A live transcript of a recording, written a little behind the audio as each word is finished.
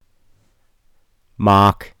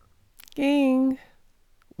Mock. Gang.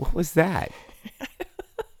 What was that?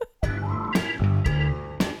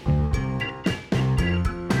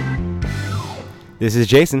 This is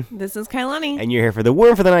Jason. This is Kailani. And you're here for the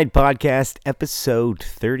Worm for the Night podcast, episode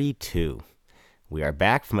 32. We are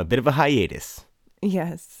back from a bit of a hiatus.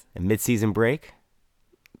 Yes. A mid-season break.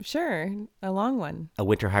 Sure. A long one. A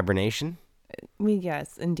winter hibernation.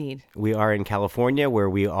 Yes, indeed. We are in California where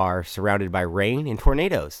we are surrounded by rain and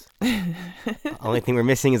tornadoes. Only thing we're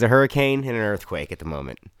missing is a hurricane and an earthquake at the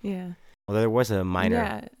moment. Yeah. Although there was a minor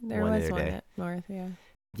Yeah, there one was the other one day. up north, yeah.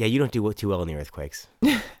 Yeah, you don't do too well in the earthquakes.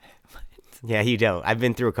 Yeah, you don't. I've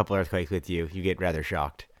been through a couple earthquakes with you. You get rather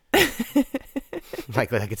shocked.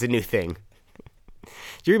 like it's a new thing.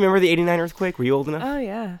 Do you remember the 89 earthquake? Were you old enough? Oh,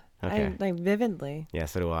 yeah. Okay. I vividly. Yeah,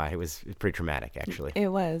 so do I. It was pretty traumatic, actually. It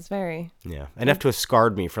was, very. Yeah. Enough to have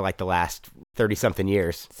scarred me for like the last 30-something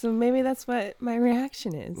years. So maybe that's what my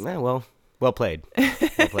reaction is. Well played.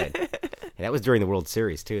 Well played. And that was during the World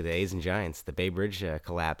Series, too. The A's and Giants. The Bay Bridge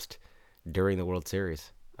collapsed during the World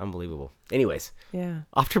Series. Unbelievable. Anyways. Yeah.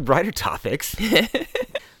 Off to brighter topics.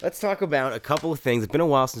 Let's talk about a couple of things. It's been a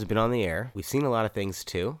while since we've been on the air. We've seen a lot of things,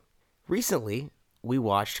 too. Recently, we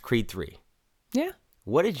watched Creed 3. Yeah.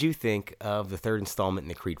 What did you think of the third installment in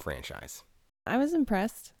the Creed franchise? I was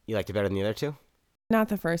impressed. You liked it better than the other two? Not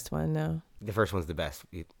the first one, no. The first one's the best.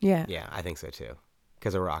 Yeah. Yeah, I think so, too.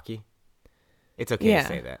 Because of Rocky? It's okay to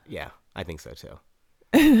say that. Yeah, I think so, too.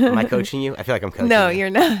 Am I coaching you? I feel like I'm coaching No, you. you're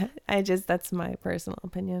not. That's my personal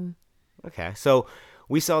opinion. Okay, so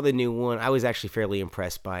we saw the new one. I was actually fairly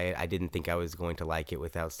impressed by it. I didn't think I was going to like it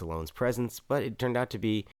without Stallone's presence, but it turned out to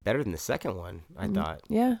be better than the second one, I thought.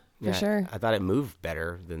 Yeah, for sure. I thought it moved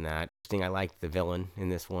better than that. I liked the villain in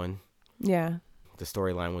this one. Yeah. The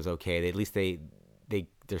storyline was okay. At least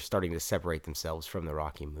they're starting to separate themselves from the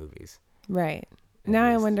Rocky movies. Right. Now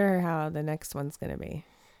I wonder how the next one's going to be.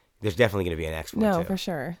 There's definitely going to be an next one, No, too. for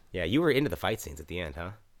sure. Yeah, you were into the fight scenes at the end,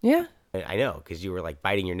 huh? Yeah. I know, because you were like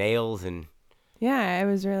biting your nails and... Yeah, I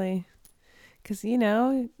was really... Because, you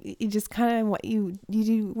just kind of...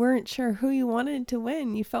 You weren't sure who you wanted to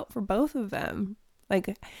win. You felt for both of them.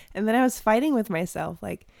 And then I was fighting with myself.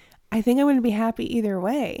 I think I'm going to be happy either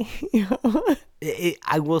way.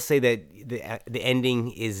 I will say that the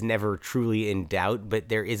ending is never truly in doubt, but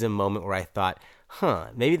there is a moment where I thought,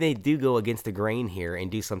 maybe they do go against the grain here and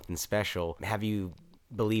do something special. Have you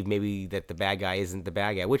believe maybe that the bad guy isn't the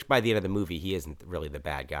bad guy, which by the end of the movie, he isn't really the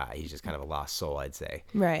bad guy. He's just kind of a lost soul, I'd say.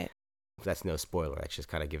 Right. That's no spoiler. That's just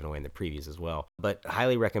kind of given away in the previews as well. But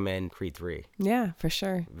highly recommend Creed 3. Yeah, for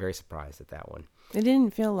sure. Very surprised at that one. It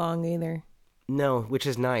didn't feel long either. No, which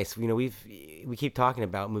is nice. We keep talking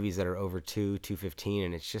about movies that are over 2:15,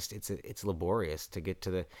 and it's laborious to get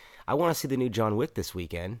to the... I want to see the new John Wick this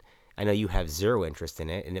weekend. I know you have zero interest in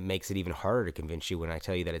it, and it makes it even harder to convince you when I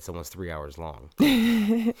tell you that it's almost 3 hours long.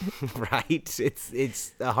 Right?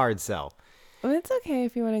 It's a hard sell. Well, it's okay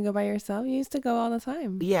if you want to go by yourself. You used to go all the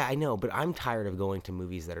time. Yeah, I know, but I'm tired of going to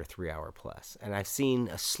movies that are 3 hour plus. And I've seen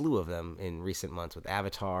a slew of them in recent months with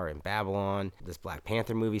Avatar and Babylon. This Black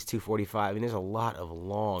Panther movie's 2:45. I mean, there's a lot of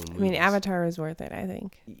long movies. I mean, Avatar was worth it, I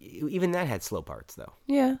think. Even that had slow parts, though.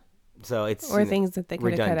 Yeah. So it's... Or things that they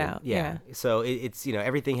could have cut out. Yeah. So it's,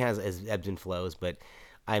 everything has ebbs and flows, but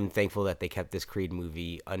I'm thankful that they kept this Creed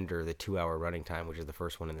movie under the 2 hour running time, which is the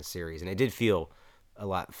first one in the series. And it did feel a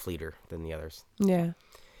lot fleeter than the others. Yeah.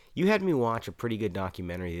 You had me watch a pretty good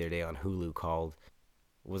documentary the other day on Hulu called...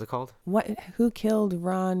 What was it called? What? Who Killed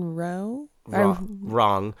Ron Rowe?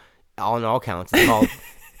 Wrong. On all counts. It's called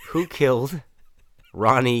Who Killed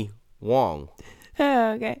Ronnie Wong.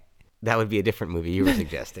 Oh, okay. That would be a different movie you were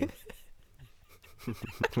suggesting.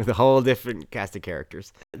 With a whole different cast of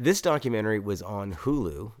characters. This documentary was on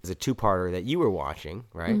Hulu. It's a two-parter that you were watching,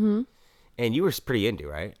 right? Mm-hmm. And you were pretty into,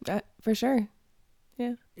 right? For sure.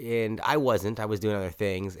 Yeah. And I wasn't. I was doing other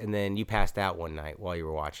things. And then you passed out one night while you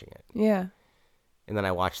were watching it. Yeah. And then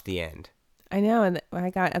I watched the end. I know. And I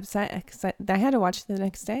got upset because I had to watch it the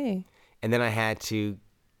next day. And then I had to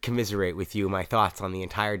commiserate with you my thoughts on the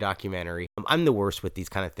entire documentary. I'm the worst with these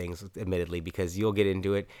kind of things, admittedly, because you'll get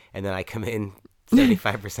into it. And then I come in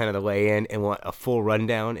 75% of the way in and want a full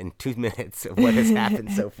rundown in 2 minutes of what has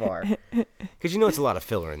happened so far. Because it's a lot of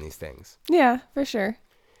filler in these things. Yeah, for sure.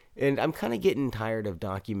 And I'm kind of getting tired of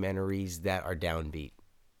documentaries that are downbeat.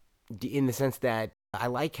 In the sense that I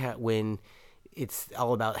like when it's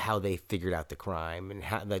all about how they figured out the crime and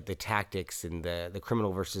how the tactics and the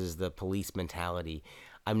criminal versus the police mentality.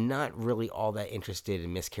 I'm not really all that interested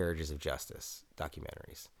in miscarriages of justice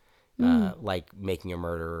documentaries. Like Making a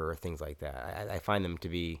Murderer or things like that. I find them to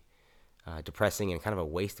be depressing and kind of a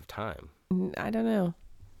waste of time. I don't know.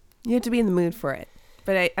 You have to be in the mood for it.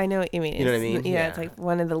 But I know what you mean. You know what I mean? Yeah, it's like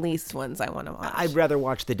one of the least ones I want to watch. I'd rather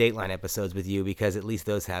watch the Dateline episodes with you because at least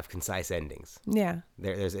those have concise endings. Yeah.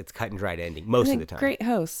 It's cut and dried ending most of the time. Great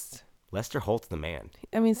host. Lester Holt's the man.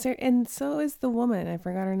 I mean, and so is the woman. I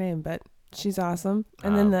forgot her name, but she's awesome.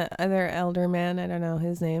 And then the other elder man, I don't know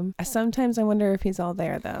his name. Sometimes I wonder if he's all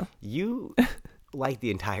there, though. You like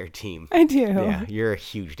the entire team. I do. Yeah, you're a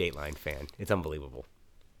huge Dateline fan. It's unbelievable.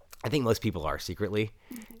 I think most people are secretly,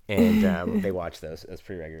 and they watch those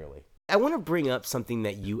pretty regularly. I want to bring up something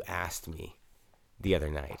that you asked me the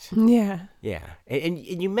other night. Yeah. Yeah, and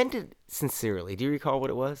you meant it sincerely. Do you recall what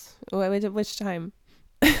it was? Which time?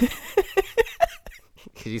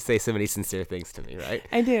 Because you say so many sincere things to me, right?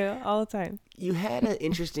 I do, all the time. You had an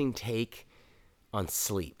interesting take on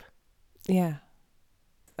sleep. Yeah.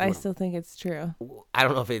 I still think it's true. I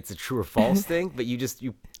don't know if it's a true or false thing, but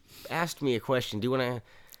you asked me a question. Do you want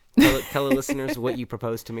to tell the listeners what you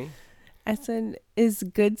proposed to me? I said, is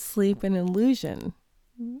good sleep an illusion?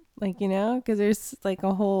 Like, because there's like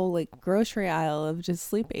a whole like grocery aisle of just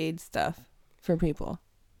sleep aid stuff for people.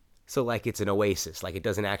 So like it's an oasis, like it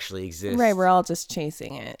doesn't actually exist. Right, we're all just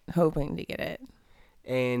chasing it, hoping to get it.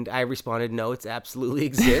 And I responded, no, it absolutely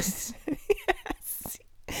exists. Yes.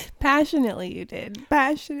 Passionately you did.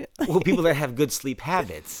 Passionately. Well, people that have good sleep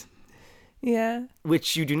habits. Yeah.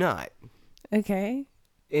 Which you do not. Okay.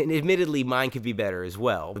 And admittedly, mine could be better as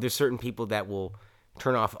well. But there's certain people that will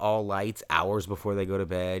turn off all lights hours before they go to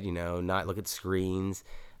bed, not look at screens,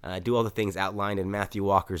 do all the things outlined in Matthew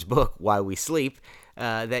Walker's book, Why We Sleep,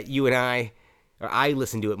 that you and I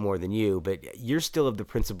listen to it more than you, but you're still of the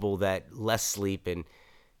principle that less sleep and,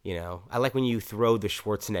 I like when you throw the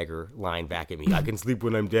Schwarzenegger line back at me. I can sleep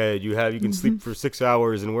when I'm dead. You can sleep for 6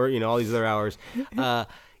 hours and we're, all these other hours.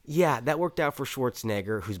 Yeah, that worked out for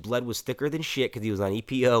Schwarzenegger, whose blood was thicker than shit because he was on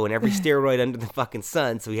EPO and every steroid under the fucking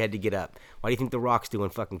sun, so he had to get up. Why do you think The Rock's doing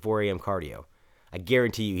fucking 4 a.m. cardio? I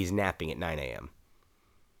guarantee you he's napping at 9 a.m.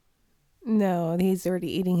 No, he's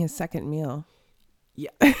already eating his second meal. Yeah.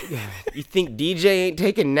 You think DJ ain't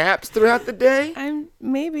taking naps throughout the day?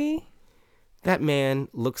 Maybe. That man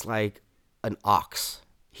looks like an ox.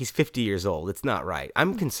 He's 50 years old. It's not right.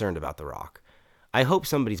 I'm concerned about The Rock. I hope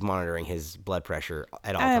somebody's monitoring his blood pressure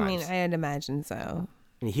at all times. I mean, I'd imagine so.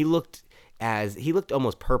 And he looked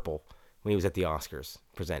almost purple when he was at the Oscars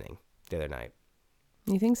presenting the other night.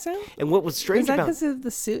 You think so? And what was strange about... Is that because of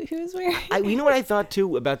the suit he was wearing? You know what I thought,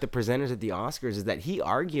 too, about the presenters at the Oscars is that he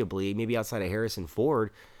arguably, maybe outside of Harrison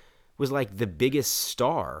Ford, was like the biggest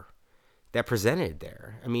star that presented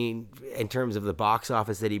there. I mean, in terms of the box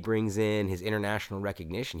office that he brings in, his international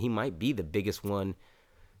recognition, he might be the biggest one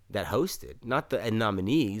that hosted. Not the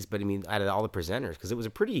nominees, but I mean, out of all the presenters, because it was a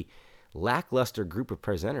pretty lackluster group of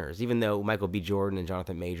presenters, even though Michael B. Jordan and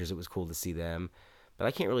Jonathan Majors, it was cool to see them. But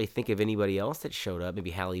I can't really think of anybody else that showed up. Maybe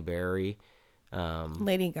Halle Berry.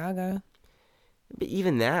 Lady Gaga. But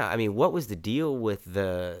even that, I mean, what was the deal with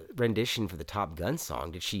the rendition for the Top Gun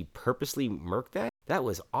song? Did she purposely murk that? That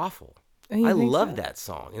was awful. I loved that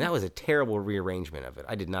song, and that was a terrible rearrangement of it.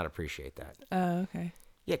 I did not appreciate that. Oh, okay.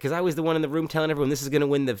 Yeah, because I was the one in the room telling everyone this is going to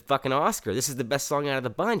win the fucking Oscar. This is the best song out of the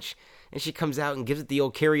bunch. And she comes out and gives it the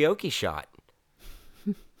old karaoke shot.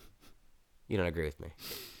 You don't agree with me?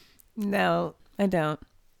 No, I don't.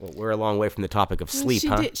 Well, we're a long way from the topic of sleep,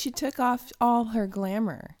 huh? She took off all her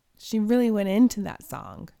glamour. She really went into that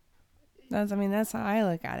song. That's how I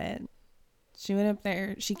look at it. She went up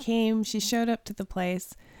there. She showed up to the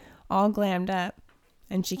place all glammed up.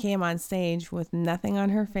 And she came on stage with nothing on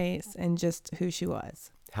her face and just who she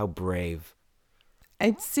was. How brave.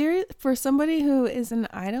 It's serious for somebody who is an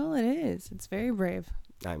idol. It is. It's very brave.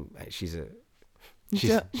 She's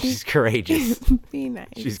courageous. Be nice.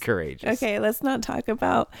 She's courageous. Okay, let's not talk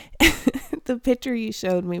about the picture you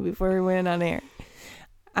showed me before we went on air.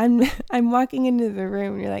 I'm walking into the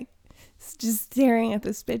room and you're like just staring at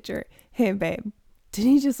this picture. Hey, babe.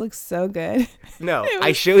 Didn't he just look so good? No,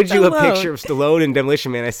 I showed you a picture of Stallone and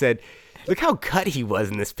Demolition Man. I said, look how cut he was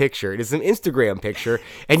in this picture. It is an Instagram picture.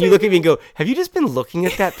 And you look at me and go, have you just been looking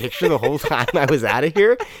at that picture the whole time I was out of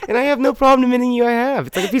here? And I have no problem admitting you I have.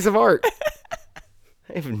 It's like a piece of art.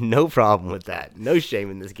 I have no problem with that. No shame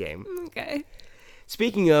in this game. Okay.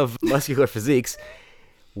 Speaking of muscular physiques,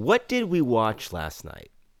 what did we watch last night?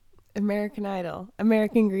 American Idol.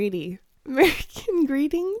 American Greedy. American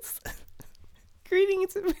Greetings.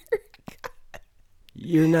 Greetings, America.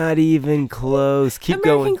 You're not even close. Keep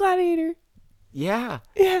going. American Gladiator. Yeah.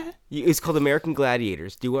 Yeah. It's called American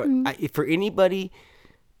Gladiators. Do you want, for anybody,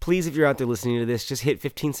 please, if you're out there listening to this, just hit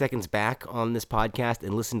 15 seconds back on this podcast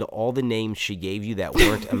and listen to all the names she gave you that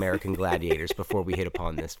weren't American Gladiators before we hit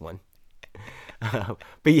upon this one.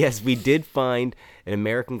 But yes, we did find an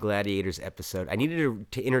American Gladiators episode. I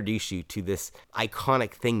needed to introduce you to this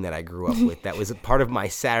iconic thing that I grew up with that was a part of my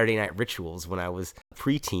Saturday night rituals when I was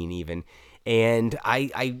preteen even. And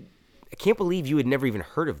I can't believe you had never even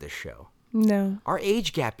heard of this show. No. Our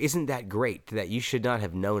age gap isn't that great that you should not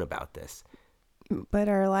have known about this. But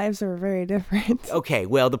our lives are very different. Okay,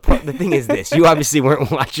 well, the thing is this. You obviously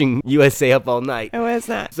weren't watching USA Up All Night. I was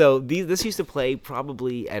not. So this used to play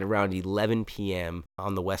probably at around 11 p.m.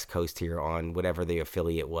 on the West Coast here on whatever the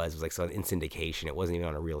affiliate was. It was like in syndication. It wasn't even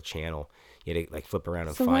on a real channel. You had to like flip around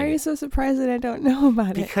and So find it. why are you so surprised that I don't know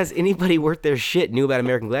about it? Because anybody worth their shit knew about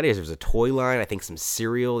American Gladiators. There was a toy line, I think some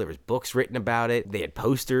cereal. There was books written about it. They had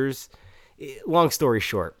posters. Long story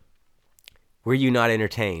short, were you not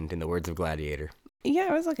entertained, in the words of Gladiator? Yeah,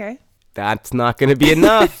 it was okay. That's not going to be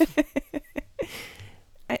enough.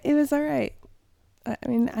 It was all right. I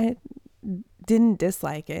mean, I didn't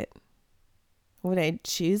dislike it. Would I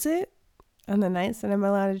choose it on the nights that I'm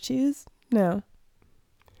allowed to choose? No.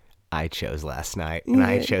 I chose last night, and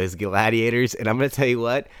I chose Gladiators, and I'm going to tell you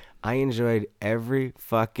what, I enjoyed every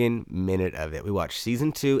fucking minute of it. We watched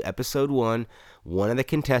season 2, episode 1. One of the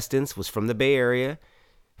contestants was from the Bay Area,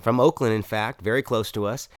 from Oakland, in fact, very close to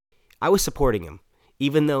us. I was supporting him,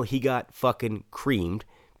 even though he got fucking creamed,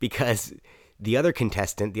 because the other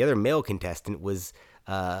contestant, the other male contestant, was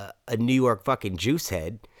a New York fucking juice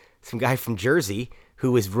head, some guy from Jersey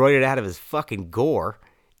who was roided out of his fucking gore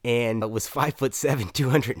and was 5'7",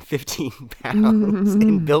 215 pounds,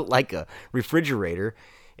 and built like a refrigerator,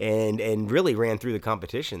 and really ran through the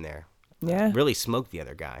competition there. Yeah. Really smoked the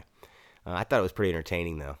other guy. I thought it was pretty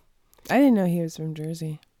entertaining, though. I didn't know he was from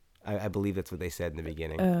Jersey. I believe that's what they said in the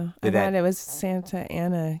beginning. Oh, I thought it was Santa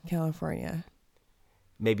Ana, California.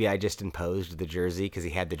 Maybe I just imposed the Jersey because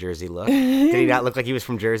he had the Jersey look. Did he not look like he was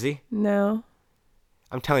from Jersey? No.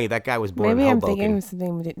 I'm telling you, that guy was born Maybe in I'm Hoboken. thinking of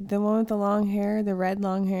something. The one with the long hair, the red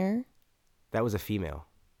long hair. That was a female.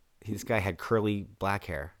 This guy had curly black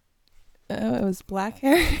hair. Oh, it was black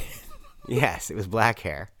hair? Yes, it was black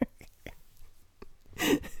hair.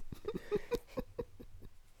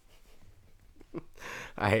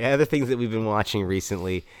 All right, other things that we've been watching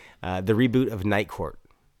recently, the reboot of Night Court.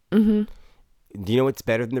 Mm-hmm. Do you know what's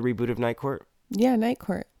better than the reboot of Night Court? Yeah, Night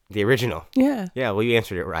Court. The original. Yeah. Yeah, well, you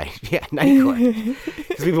answered it right. Yeah, Night Court.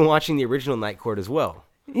 Because we've been watching the original Night Court as well.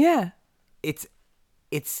 Yeah. It's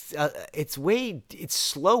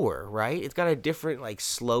slower, right? It's got a different, like,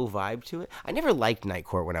 slow vibe to it. I never liked Night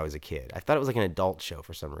Court when I was a kid. I thought it was like an adult show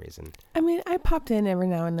for some reason. I mean, I popped in every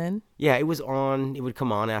now and then. Yeah, it would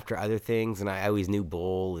come on after other things, and I always knew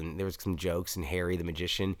Bull, and there was some jokes, and Harry the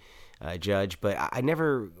Magician Judge, but I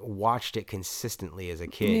never watched it consistently as a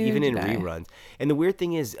kid, Neither even in did I. reruns. And the weird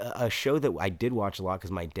thing is, a show that I did watch a lot because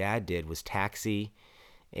my dad did was Taxi.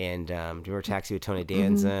 And do you remember Taxi with Tony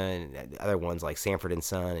Danza and other ones like Sanford and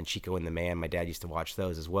Son and Chico and the Man? My dad used to watch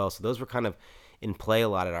those as well. So those were kind of in play a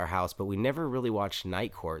lot at our house, but we never really watched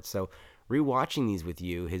Night Court. So rewatching these with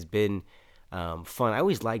you has been fun. I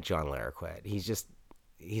always liked John Larroquette.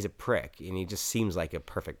 He's a prick, and he just seems like a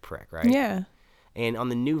perfect prick, right? Yeah. And on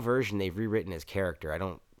the new version, they've rewritten his character. I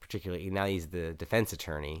don't particularly, now he's the defense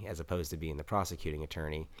attorney as opposed to being the prosecuting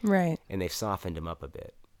attorney. Right. And they've softened him up a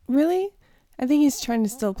bit. Really? I think he's trying to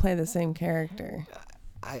still play the same character.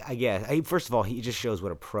 I guess. First of all, he just shows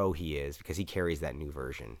what a pro he is because he carries that new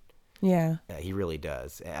version. Yeah. He really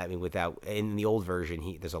does. I mean, in the old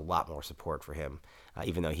version, there's a lot more support for him,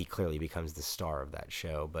 even though he clearly becomes the star of that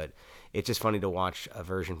show. But it's just funny to watch a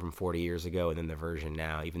version from 40 years ago and then the version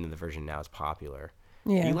now, even though the version now is popular.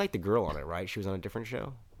 Yeah. You like the girl on it, right? She was on a different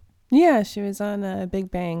show? Yeah, she was on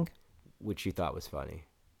Big Bang. Which you thought was funny.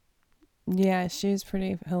 Yeah, she was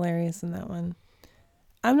pretty hilarious in that one.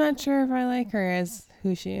 I'm not sure if I like her as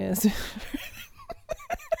who she is.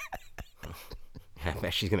 I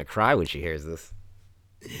bet she's going to cry when she hears this.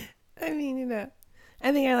 I mean,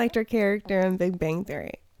 I think I liked her character in Big Bang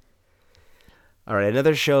Theory. All right,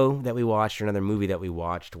 another show that we watched, or another movie that we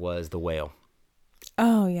watched was The Whale.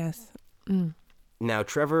 Oh, yes. Now,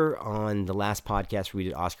 Trevor, on the last podcast where we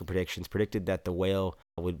did Oscar predictions, predicted that The Whale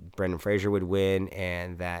Brendan Fraser would win,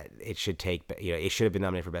 and that it should have been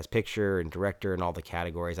nominated for Best Picture and Director and all the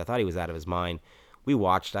categories. I thought he was out of his mind. We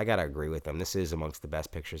watched. I got to agree with him. This is amongst the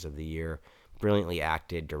best pictures of the year. Brilliantly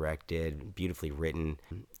acted, directed, beautifully written.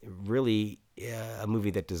 Really a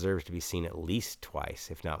movie that deserves to be seen at least twice,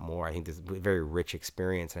 if not more. I think this is a very rich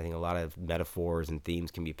experience. I think a lot of metaphors and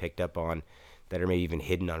themes can be picked up on that are maybe even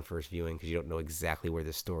hidden on first viewing because you don't know exactly where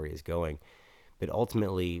the story is going. But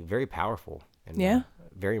ultimately, very powerful and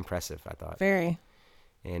very impressive, I thought. Very.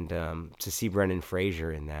 And to see Brendan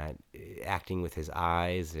Fraser in that, acting with his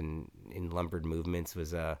eyes and in lumbered movements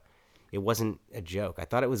it wasn't a joke. I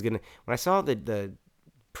thought it was gonna. When I saw the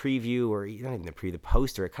preview, or not even the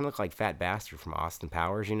poster, it kind of looked like Fat Bastard from Austin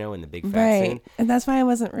Powers, in the big fat scene. And that's why I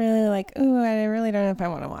wasn't really like, ooh, I really don't know if I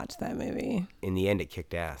want to watch that movie. In the end, it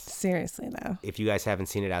kicked ass. Seriously, though. If you guys haven't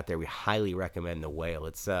seen it out there, we highly recommend The Whale.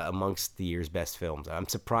 It's amongst the year's best films. I'm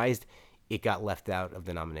surprised it got left out of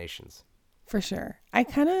the nominations. For sure. I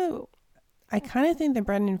kind of think that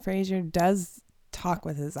Brendan Fraser does talk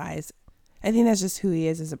with his eyes. I think that's just who he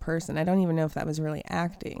is as a person. I don't even know if that was really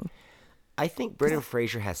acting. I think Brendan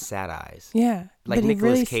Fraser has sad eyes. Yeah. Like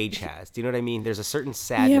Nicolas Cage has. Do you know what I mean? There's a certain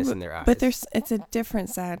sadness in their eyes. But it's a different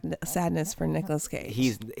sadness for Nicolas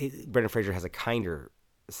Cage. Brendan Fraser has a kinder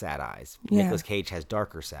sad eyes. Yeah. Nicolas Cage has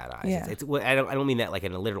darker sad eyes. Yeah. I don't mean that like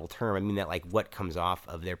in a literal term. I mean that like what comes off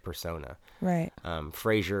of their persona. Right.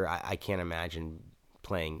 Fraser, I can't imagine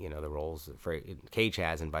playing, the roles that Cage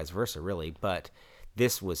has and vice versa, really. But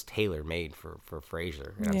this was tailor-made for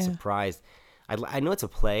Fraser. And I'm surprised. I know it's a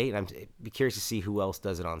play, and I'd be curious to see who else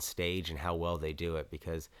does it on stage and how well they do it,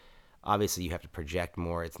 because obviously you have to project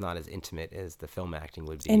more. It's not as intimate as the film acting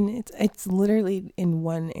would be. And it's literally in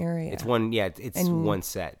one area. It's one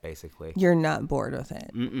set, basically. You're not bored with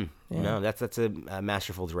it. Yeah. No, that's a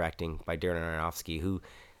masterful directing by Darren Aronofsky, who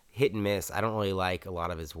hit and miss. I don't really like a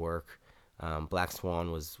lot of his work. Black Swan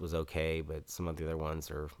was okay, but some of the other ones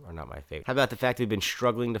are not my favorite. How about the fact that we've been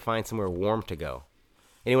struggling to find somewhere warm to go?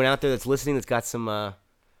 Anyone out there that's listening that's got some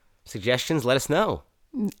suggestions, let us know.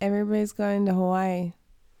 Everybody's going to Hawaii.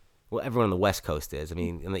 Well, everyone on the West Coast is. I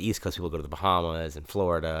mean, on the East Coast, people go to the Bahamas and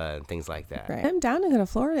Florida and things like that. Right. I'm down to go to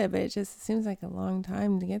Florida, but it just seems like a long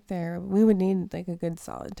time to get there. We would need like a good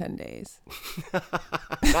solid 10 days.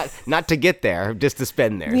 not to get there, just to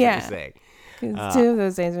spend there. Yeah. Is what you're saying. Because 2 of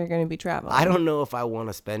those days are going to be traveling. I don't know if I want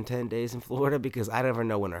to spend 10 days in Florida, because I never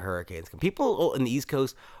know when a hurricane's come. People in the East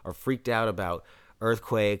Coast are freaked out about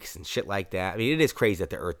earthquakes and shit like that. I mean, it is crazy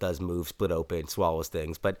that the earth does move, split open, swallows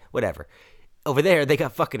things, but whatever. Over there, they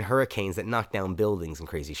got fucking hurricanes that knock down buildings and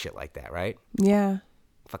crazy shit like that, right? Yeah.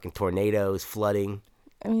 Fucking tornadoes, flooding.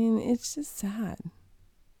 I mean, it's just sad.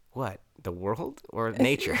 What? The world or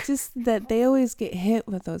nature? It's just that they always get hit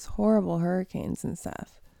with those horrible hurricanes and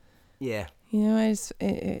stuff. Yeah. It's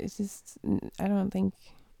just, I don't think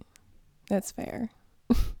that's fair.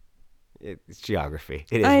 It's geography.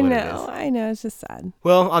 It is I what know. it is. I know. It's just sad.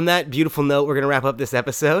 Well, on that beautiful note, we're going to wrap up this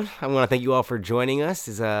episode. I want to thank you all for joining us.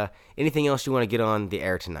 Is anything else you want to get on the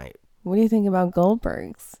air tonight? What do you think about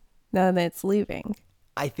Goldberg's now that it's leaving?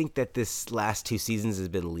 I think that this last 2 seasons has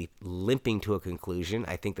been limping to a conclusion.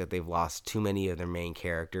 I think that they've lost too many of their main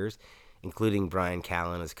characters, including Brian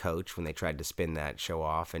Callen as coach, when they tried to spin that show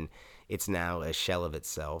off, and it's now a shell of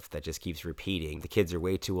itself that just keeps repeating. The kids are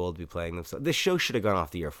way too old to be playing themselves. This show should have gone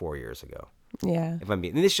off the air 4 years ago. Yeah. And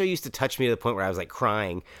this show used to touch me to the point where I was like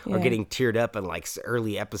crying or getting teared up in like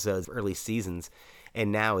early episodes, early seasons,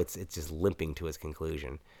 and now it's just limping to its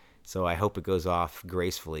conclusion. So I hope it goes off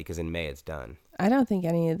gracefully, because in May it's done. I don't think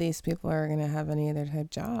any of these people are going to have any other type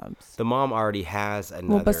jobs. The mom already has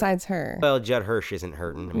another. Well, besides her. Well, Judd Hirsch isn't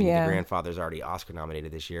hurting. I mean, the grandfather's already Oscar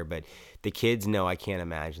nominated this year, but the kids, no, I can't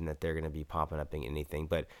imagine that they're going to be popping up in anything.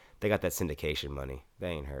 But they got that syndication money. They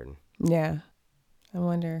ain't hurting. Yeah. I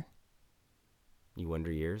wonder. You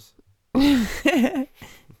wonder years?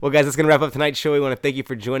 Well, guys, that's going to wrap up tonight's show. We want to thank you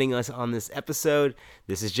for joining us on this episode.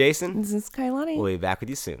 This is Jason. This is Kailani. We'll be back with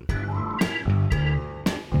you soon.